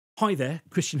Hi there,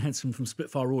 Christian Henson from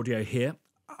Spitfire Audio here.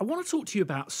 I want to talk to you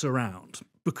about surround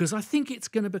because I think it's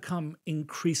going to become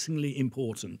increasingly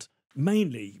important,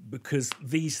 mainly because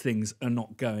these things are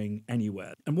not going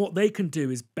anywhere. And what they can do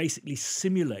is basically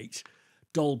simulate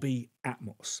Dolby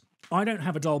Atmos. I don't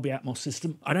have a Dolby Atmos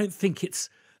system. I don't think it's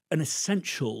an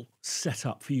essential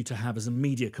setup for you to have as a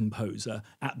media composer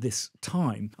at this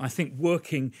time. I think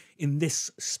working in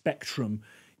this spectrum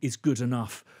is good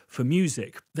enough for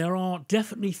music. There are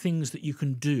definitely things that you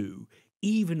can do,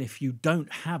 even if you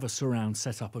don't have a surround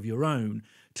setup of your own,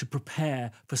 to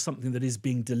prepare for something that is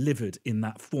being delivered in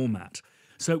that format.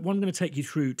 So what I'm going to take you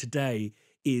through today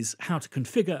is how to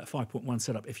configure a 5.1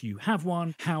 setup if you have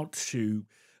one, how to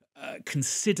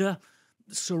consider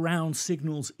surround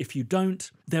signals if you don't.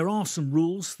 There are some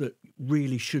rules that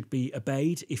really should be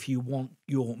obeyed if you want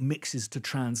your mixes to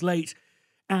translate,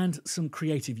 and some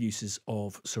creative uses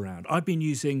of surround. I've been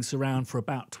using surround for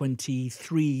about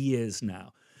 23 years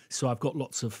now, so I've got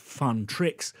lots of fun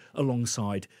tricks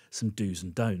alongside some do's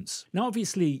and don'ts. Now,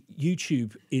 obviously,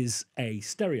 YouTube is a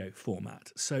stereo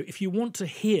format, so if you want to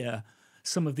hear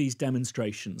some of these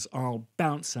demonstrations, I'll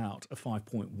bounce out a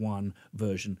 5.1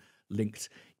 version linked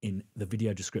in the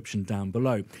video description down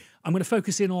below. I'm going to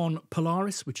focus in on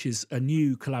Polaris, which is a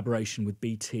new collaboration with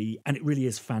BT, and it really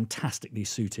is fantastically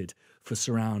suited for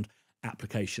surround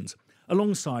applications,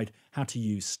 alongside how to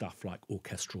use stuff like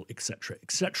orchestral, etc.,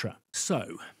 etc.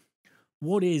 So,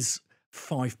 what is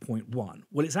 5.1?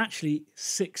 Well, it's actually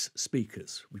 6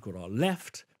 speakers. We've got our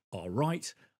left, our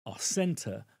right, our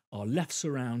center, our left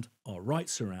surround, our right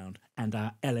surround, and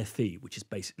our LFE, which is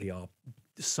basically our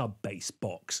sub-bass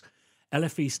box.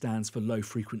 LFE stands for low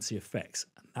frequency effects,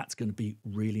 and that's going to be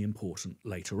really important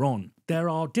later on. There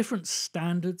are different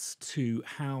standards to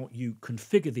how you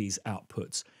configure these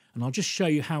outputs, and I'll just show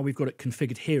you how we've got it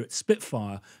configured here at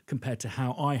Spitfire compared to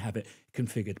how I have it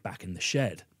configured back in the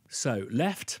shed. So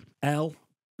left, L,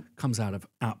 comes out of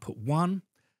output 1,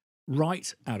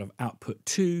 right out of output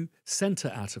 2,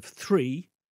 center out of 3,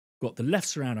 got the left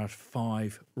surround out of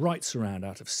 5, right surround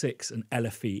out of 6, and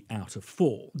LFE out of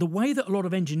 4. The way that a lot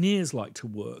of engineers like to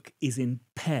work is in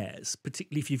pairs,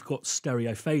 particularly if you've got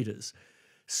stereo faders.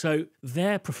 So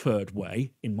their preferred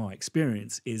way, in my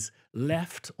experience, is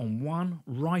left on 1,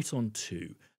 right on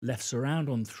 2, left surround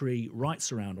on 3, right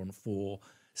surround on 4,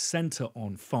 center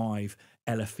on 5,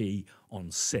 LFE on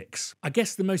 6. I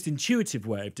guess the most intuitive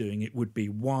way of doing it would be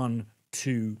 1,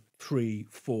 2, 3,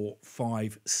 4,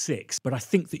 5, 6. But I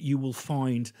think that you will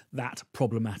find that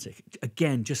problematic.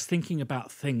 Again, just thinking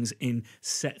about things in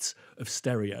sets of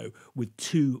stereo with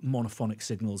 2 monophonic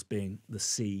signals being the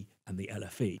C and the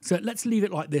LFE. So let's leave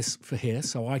it like this for here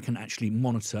so I can actually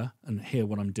monitor and hear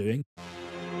what I'm doing.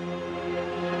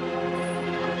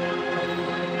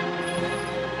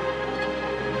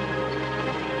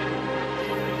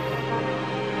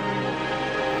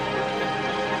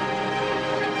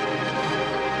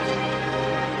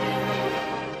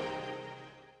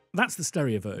 That's the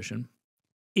stereo version.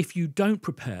 If you don't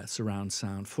prepare surround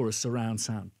sound for a surround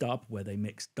sound dub where they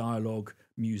mix dialogue,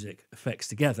 music, effects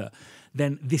together,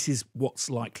 then this is what's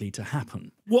likely to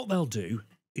happen. What they'll do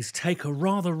is take a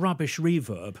rather rubbish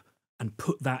reverb and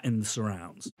put that in the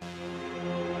surrounds.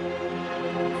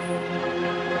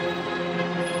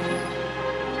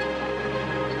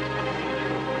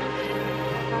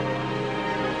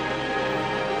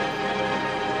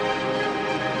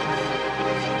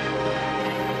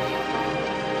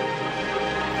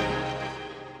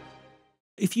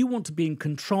 If you want to be in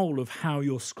control of how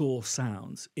your score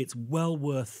sounds, it's well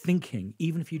worth thinking,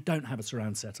 even if you don't have a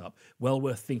surround setup, well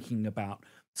worth thinking about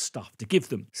stuff to give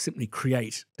them. Simply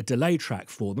create a delay track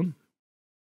for them.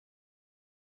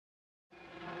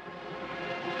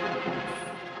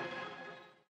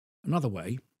 Another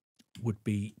way would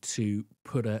be to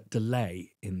put a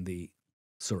delay in the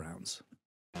surrounds.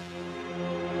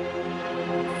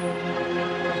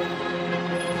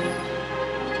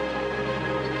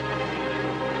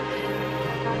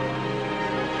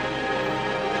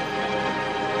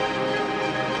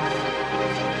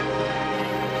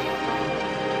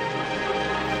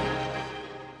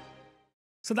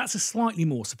 So that's a slightly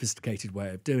more sophisticated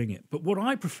way of doing it. But what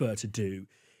I prefer to do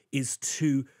is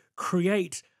to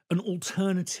create an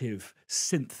alternative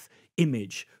synth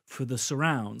image for the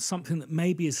surround, something that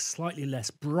maybe is slightly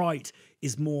less bright,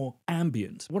 is more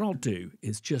ambient. What I'll do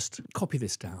is just copy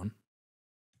this down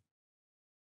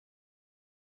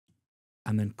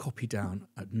and then copy down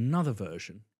another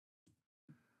version,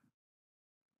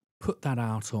 put that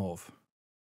out of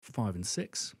 5 and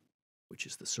 6, which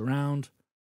is the surround.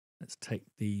 Let's take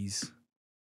these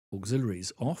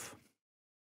auxiliaries off.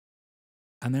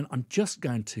 And then I'm just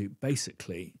going to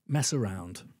basically mess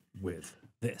around with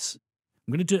this.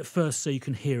 I'm going to do it first so you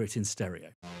can hear it in stereo.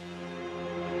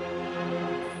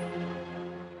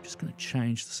 Just going to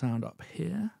change the sound up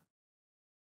here.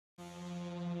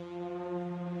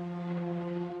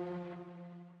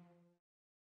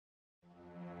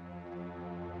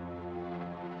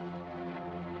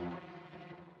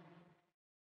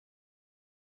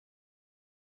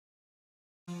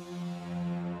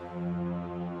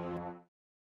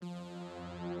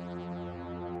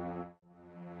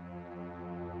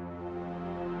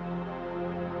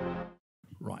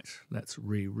 Right, let's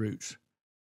reroute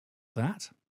that.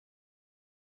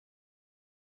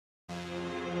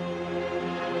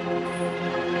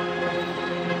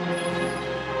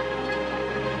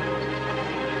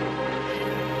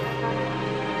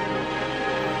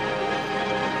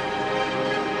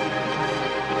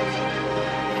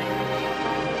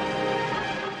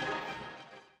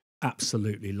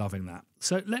 Absolutely loving that.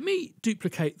 So let me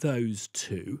duplicate those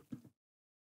two.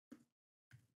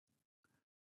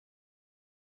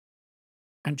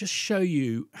 And just show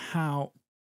you how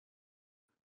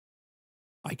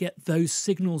I get those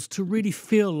signals to really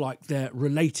feel like they're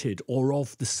related or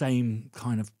of the same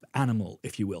kind of animal,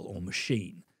 if you will, or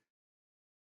machine.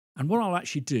 And what I'll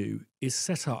actually do is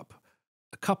set up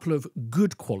a couple of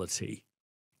good quality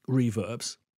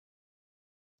reverbs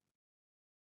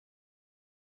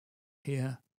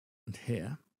here and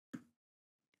here.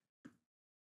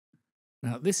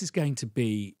 Now, this is going to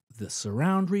be the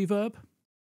surround reverb.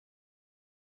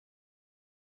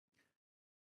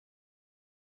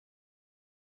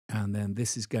 And then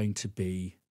this is going to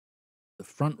be the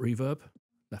front reverb,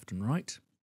 left and right.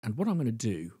 And what I'm going to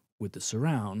do with the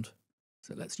surround,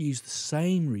 so let's use the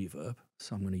same reverb.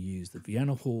 So I'm going to use the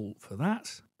Vienna Hall for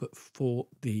that. But for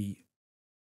the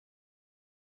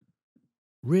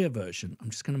rear version,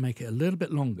 I'm just going to make it a little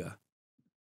bit longer.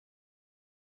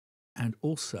 And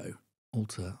also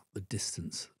alter the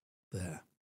distance there.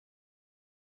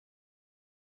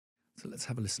 So let's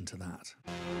have a listen to that.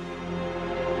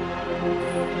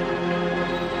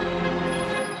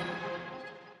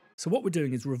 So what we're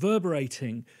doing is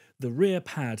reverberating the rear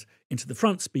pad into the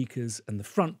front speakers and the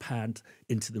front pad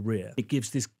into the rear. It gives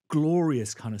this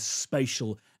glorious kind of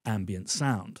spatial ambient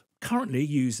sound. Currently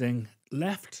using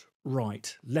left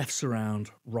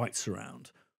surround, right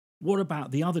surround. What about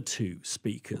the other two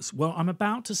speakers? Well, I'm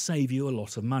about to save you a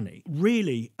lot of money.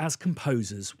 Really, as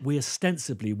composers, we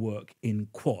ostensibly work in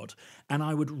quad, and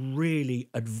I would really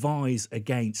advise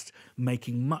against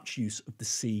making much use of the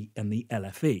C and the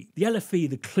LFE. The LFE,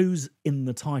 the clue's in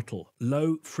the title,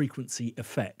 low frequency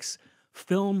effects.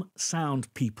 Film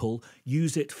sound people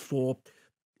use it for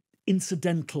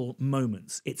incidental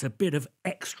moments. It's a bit of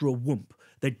extra whoomp.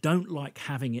 They don't like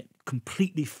having it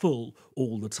completely full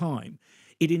all the time.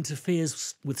 It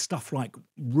interferes with stuff like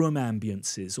room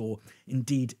ambiances or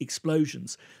indeed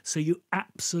explosions. So you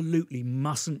absolutely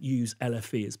mustn't use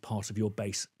LFE as part of your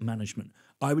bass management.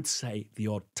 I would say the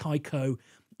odd taiko.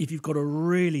 If you've got a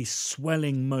really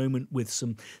swelling moment with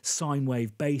some sine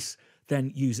wave bass,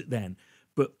 then use it then.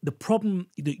 But the problem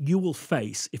that you will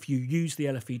face if you use the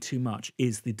LFE too much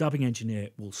is the dubbing engineer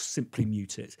will simply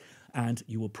mute it, and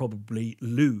you will probably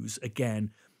lose, again,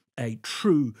 a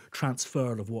true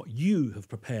transfer of what you have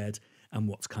prepared and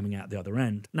what's coming out the other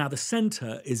end. Now, the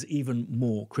center is even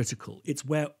more critical. It's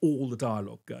where all the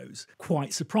dialogue goes.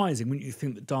 Quite surprising, wouldn't you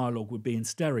think that dialogue would be in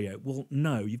stereo? Well,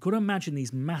 no. You've got to imagine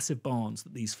these massive barns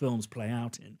that these films play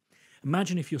out in.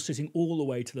 Imagine if you're sitting all the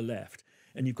way to the left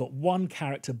and you've got one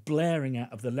character blaring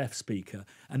out of the left speaker,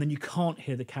 and then you can't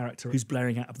hear the character who's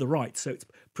blaring out of the right. So it's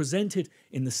presented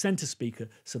in the center speaker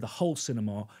so the whole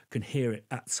cinema can hear it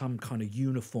at some kind of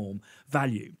uniform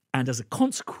value. And as a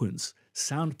consequence,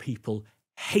 sound people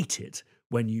hate it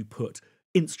when you put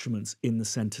instruments in the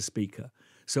center speaker.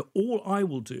 So all I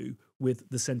will do with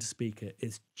the center speaker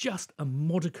is just a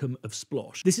modicum of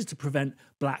splosh. This is to prevent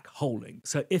black holing.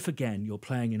 So if, again, you're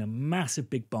playing in a massive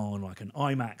big barn like an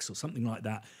IMAX or something like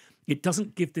that, it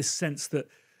doesn't give this sense that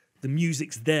the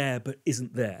music's there but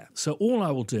isn't there. So all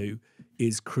I will do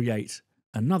is create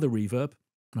another reverb,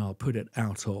 and I'll put it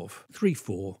out of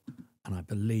 3/4, and I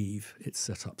believe it's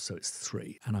set up so it's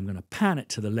 3. And I'm going to pan it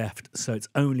to the left so it's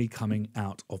only coming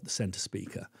out of the center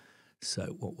speaker.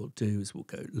 So what we'll do is we'll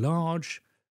go large,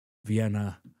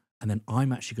 Vienna, and then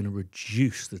I'm actually going to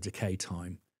reduce the decay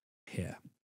time here.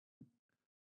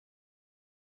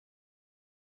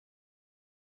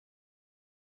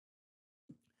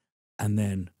 And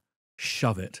then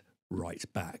shove it right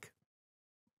back.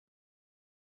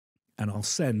 And I'll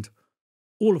send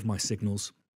all of my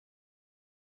signals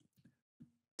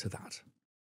to that.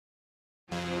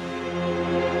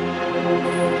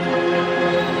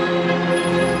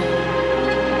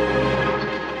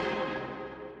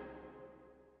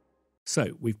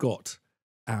 So we've got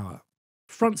our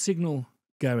front signal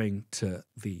going to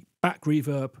the back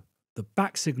reverb, the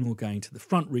back signal going to the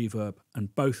front reverb,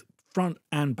 and both front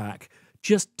and back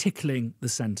just tickling the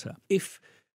center. If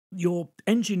your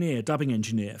engineer, dubbing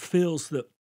engineer, feels that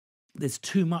there's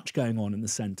too much going on in the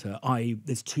center, i.e.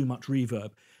 there's too much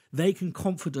reverb, they can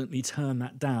confidently turn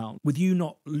that down with you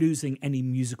not losing any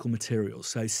musical material.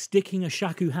 So sticking a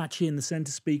shakuhachi in the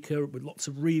center speaker with lots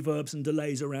of reverbs and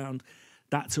delays around,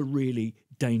 that's a really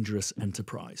dangerous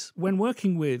enterprise. When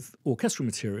working with orchestral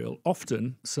material,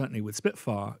 often, certainly with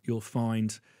Spitfire, you'll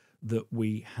find that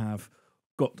we have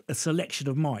got a selection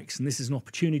of mics, and this is an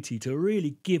opportunity to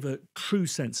really give a true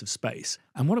sense of space.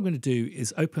 And what I'm going to do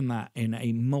is open that in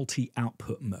a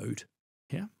multi-output mode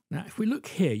here. Now, if we look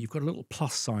here, you've got a little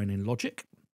plus sign in Logic.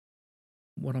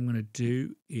 What I'm going to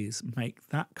do is make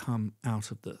that come out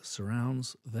of the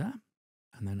surrounds there.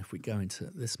 And then if we go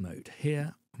into this mode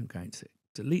here, I'm going to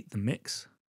delete the mix,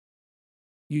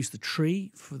 use the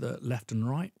tree for the left and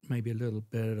right, maybe a little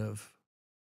bit of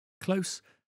close,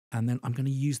 and then I'm going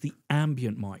to use the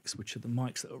ambient mics, which are the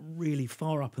mics that are really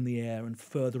far up in the air and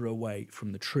further away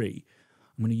from the tree.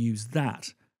 I'm going to use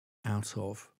that out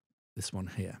of this one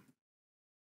here.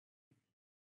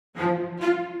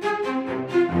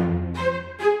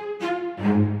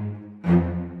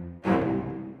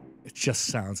 It just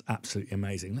sounds absolutely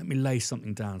amazing. Let me lay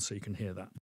something down so you can hear that.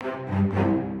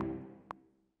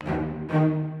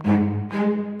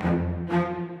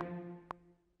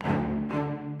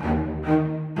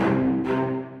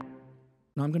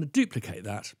 Now I'm going to duplicate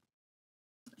that,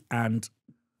 and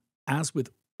as with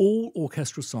all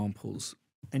orchestral samples,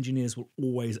 engineers will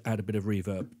always add a bit of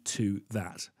reverb to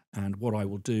that. And what I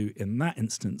will do in that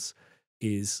instance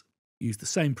is use the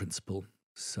same principle.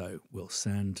 So we'll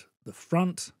send the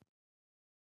front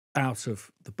out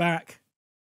of the back,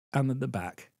 and then the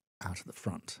back out of the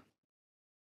front.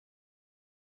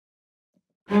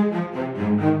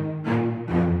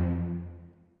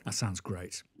 That sounds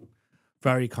great.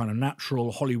 Very kind of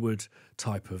natural Hollywood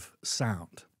type of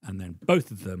sound. And then both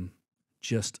of them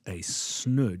just a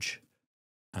smudge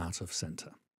out of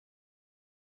center.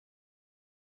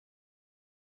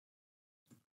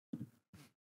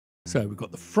 So we've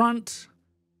got the front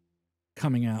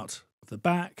coming out of the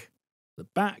back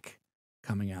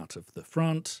coming out of the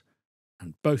front,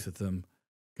 and both of them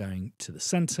going to the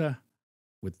center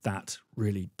with that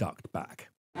really ducked back.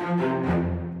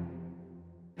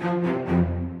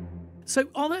 So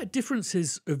are there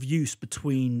differences of use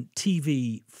between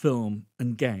TV, film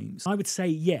and games? I would say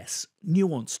yes,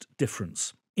 nuanced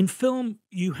difference. In film,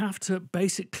 you have to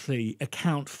basically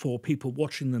account for people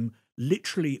watching them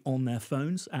literally on their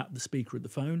phones, out the speaker of the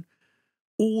phone,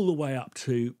 all the way up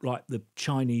to like the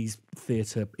Chinese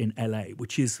theatre in LA,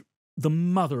 which is the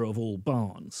mother of all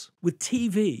barns. With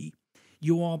TV,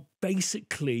 you are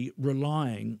basically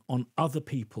relying on other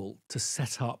people to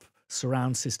set up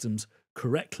surround systems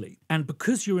correctly. And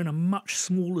because you're in a much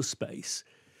smaller space,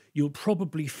 you'll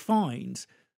probably find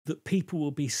that people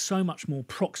will be so much more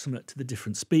proximate to the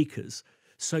different speakers.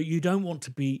 So you don't want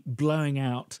to be blowing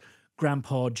out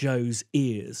Grandpa Joe's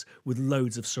ears with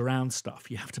loads of surround stuff.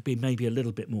 You have to be maybe a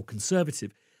little bit more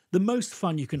conservative. The most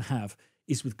fun you can have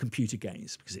is with computer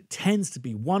games, because it tends to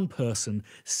be one person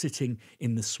sitting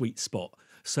in the sweet spot.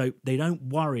 So they don't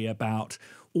worry about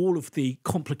all of the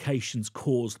complications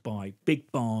caused by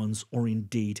big barns or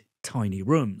indeed tiny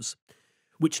rooms.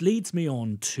 Which leads me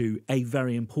on to a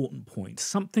very important point,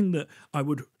 something that I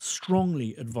would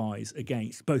strongly advise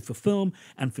against, both for film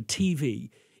and for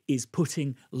TV, is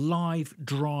putting live,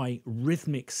 dry,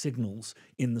 rhythmic signals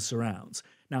in the surrounds.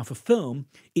 Now, for film,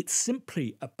 it's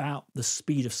simply about the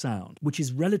speed of sound, which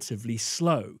is relatively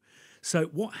slow. So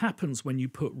what happens when you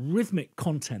put rhythmic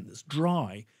content that's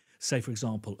dry, say, for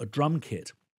example, a drum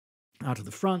kit, out of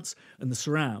the fronts and the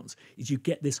surrounds, is you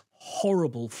get this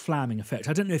horrible flamming effect.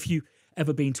 I don't know if you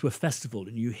ever been to a festival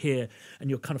and you hear, and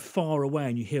you're kind of far away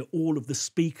and you hear all of the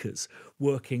speakers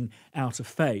working out of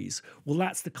phase. Well,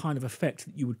 that's the kind of effect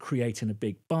that you would create in a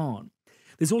big barn.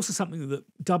 There's also something that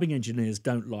dubbing engineers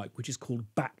don't like, which is called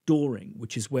backdooring,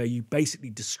 which is where you basically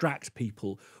distract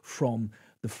people from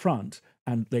the front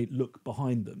and they look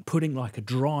behind them. Putting like a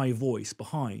dry voice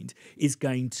behind is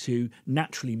going to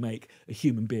naturally make a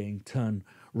human being turn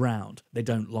round. They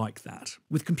don't like that.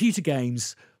 With computer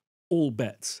games, all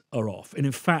bets are off. And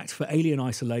in fact, for Alien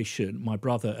Isolation, my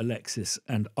brother Alexis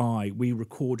and we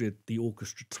recorded the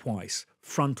orchestra twice,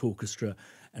 front orchestra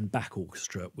and back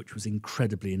orchestra, which was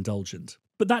incredibly indulgent.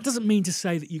 But that doesn't mean to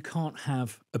say that you can't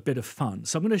have a bit of fun.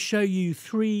 So I'm going to show you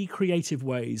 3 creative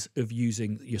ways of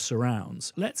using your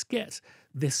surrounds. Let's get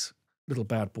this little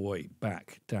bad boy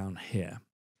back down here.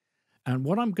 And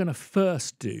what I'm going to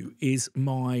first do is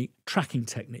my tracking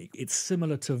technique. It's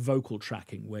similar to vocal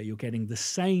tracking, where you're getting the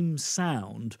same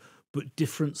sound but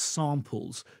different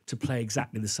samples to play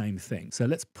exactly the same thing. So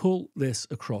let's pull this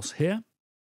across here.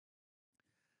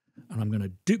 And I'm going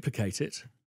to duplicate it.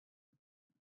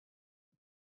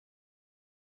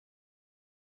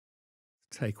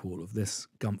 Take all of this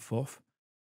gumph off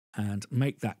and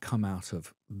make that come out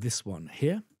of this one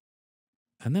here.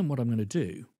 And then what I'm going to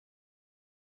do,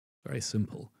 very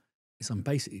simple, is I'm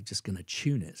basically just going to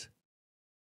tune it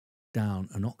down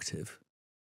an octave.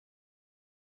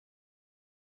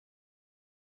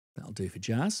 That'll do for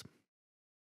jazz.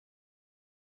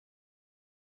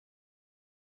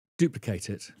 Duplicate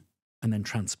it and then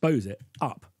transpose it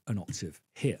up an octave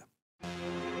here.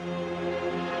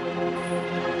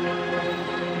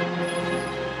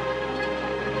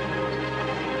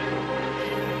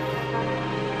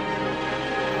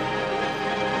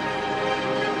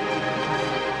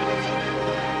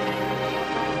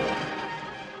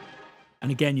 And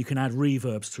again, you can add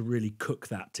reverbs to really cook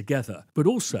that together. But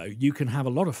also, you can have a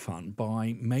lot of fun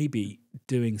by maybe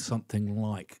doing something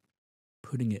like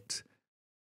putting it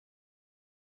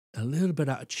a little bit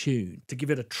out of tune to give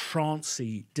it a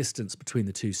trancey distance between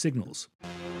the 2 signals.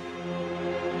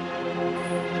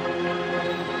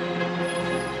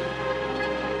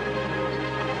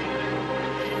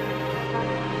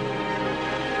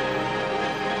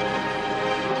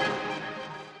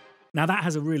 Now that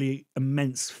has a really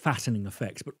immense fattening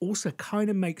effect, but also kind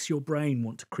of makes your brain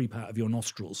want to creep out of your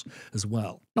nostrils as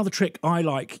well. Another trick I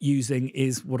like using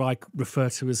is what I refer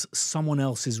to as someone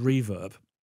else's reverb.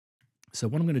 So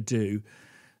what I'm going to do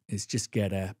is just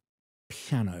get a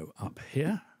piano up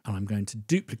here, and I'm going to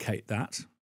duplicate that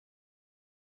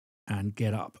and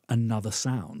get up another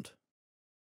sound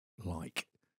like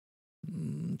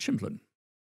Chimplin.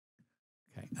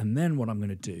 Okay, and then what I'm going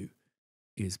to do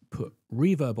is put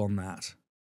reverb on that.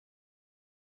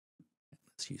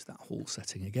 Let's use that hall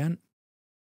setting again.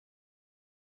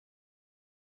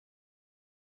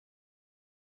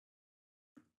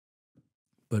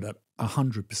 But at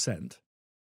 100%,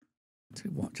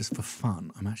 tell you what, just for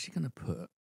fun, I'm actually going to put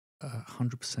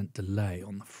 100% delay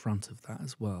on the front of that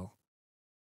as well.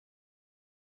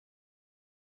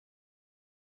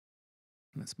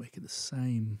 Let's make it the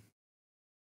same.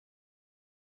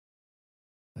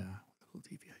 There, a little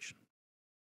deviation.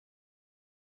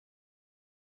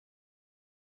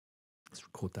 Let's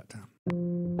record that down.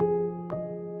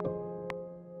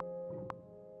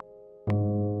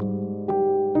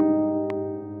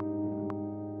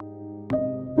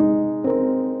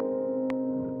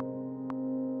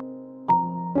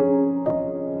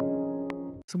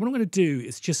 So what I'm going to do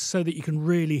is, just so that you can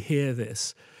really hear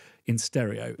this in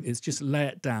stereo, is just lay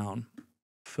it down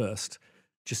first,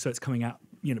 just so it's coming out,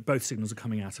 you know, both signals are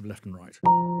coming out of left and right.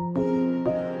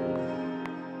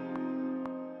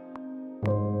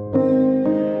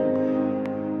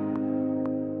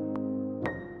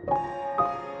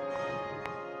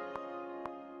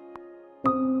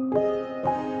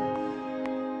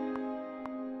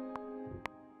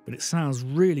 But it sounds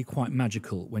really quite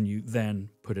magical when you then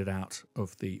put it out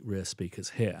of the rear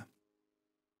speakers here.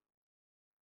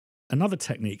 Another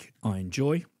technique I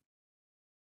enjoy,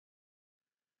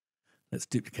 let's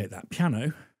duplicate that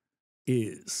piano,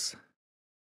 is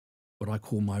what I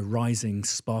call my rising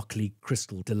sparkly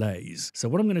crystal delays. So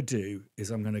what I'm going to do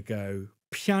is I'm going to go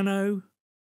piano,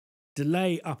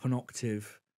 delay up an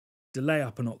octave, delay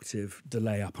up an octave,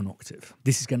 delay up an octave.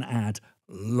 This is going to add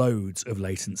loads of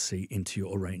latency into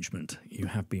your arrangement. You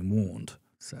have been warned.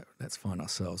 So let's find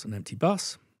ourselves an empty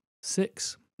bus.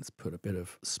 6. Let's put a bit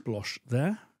of splosh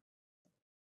there.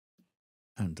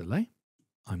 And delay.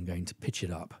 I'm going to pitch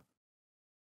it up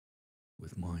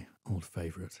with my old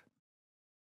favourite.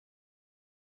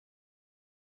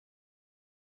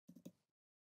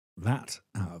 That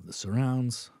out of the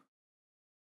surrounds.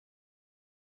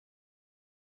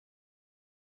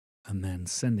 And then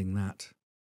sending that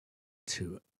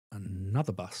to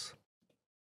another bus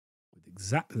with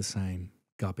exactly the same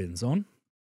gubbins on.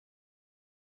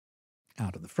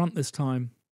 Out of the front this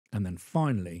time. And then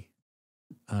finally,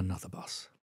 another bus.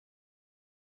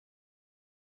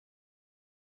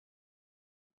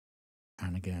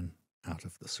 And again, out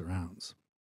of the surrounds.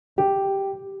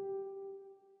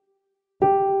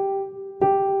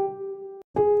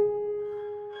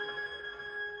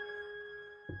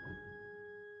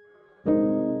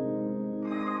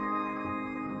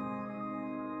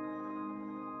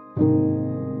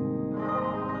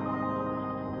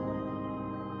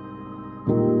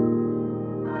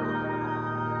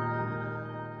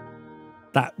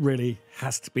 That really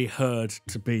has to be heard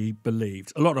to be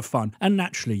believed. A lot of fun. And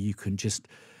naturally, you can just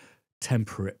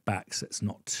temper it back so it's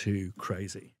not too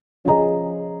crazy.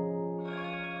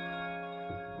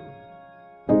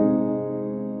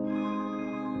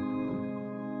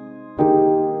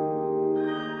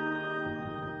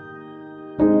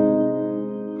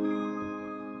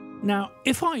 Now,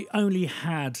 if I only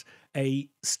had a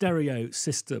stereo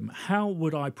system, how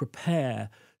would I prepare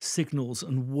signals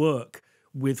and work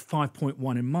with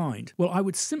 5.1 in mind? Well, I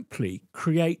would simply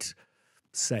create,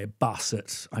 say, a bus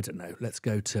at, I don't know, let's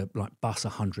go to like bus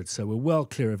 100, so we're well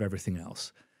clear of everything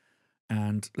else.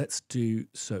 And let's do,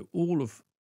 so all of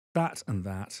that and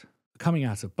that coming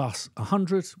out of bus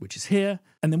 100, which is here.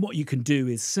 And then what you can do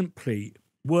is simply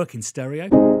work in stereo.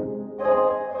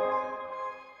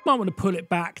 Might want to pull it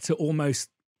back to almost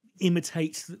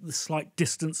imitate the slight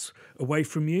distance away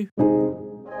from you.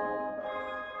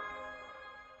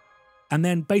 And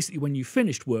then basically when you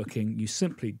finished working, you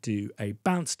simply do a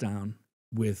bounce down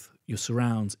with your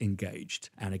surrounds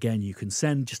engaged. And again, you can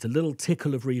send just a little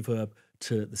tickle of reverb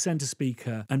to the center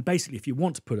speaker. And basically, if you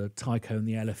want to put a Tyco in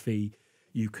the LFE,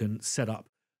 you can set up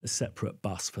a separate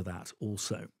bus for that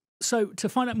also. So to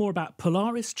find out more about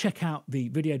Polaris, check out the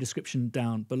video description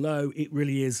down below. It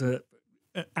really is an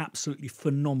absolutely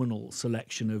phenomenal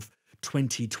selection of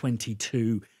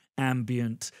 2022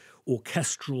 ambient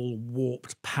orchestral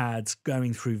warped pads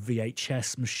going through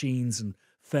VHS machines and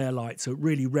Fairlight. So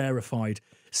really rarefied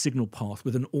signal path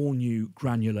with an all-new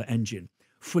granular engine.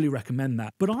 Fully recommend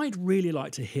that. But I'd really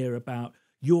like to hear about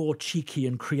your cheeky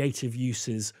and creative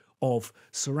uses of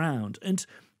surround. And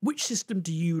which system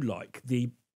do you like?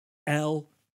 The L,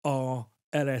 R,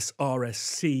 LS, RS,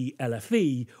 C,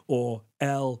 LFE or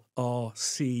L, R,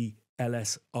 C,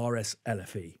 LS, RS,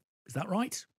 LFE? Is that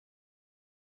right?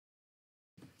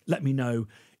 Let me know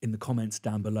in the comments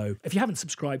down below. If you haven't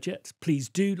subscribed yet, please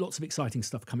do. Lots of exciting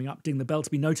stuff coming up. Ding the bell to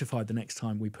be notified the next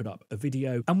time we put up a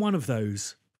video. And one of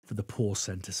those for the poor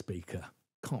center speaker.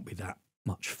 Can't be that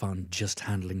much fun just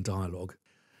handling dialogue.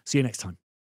 See you next time.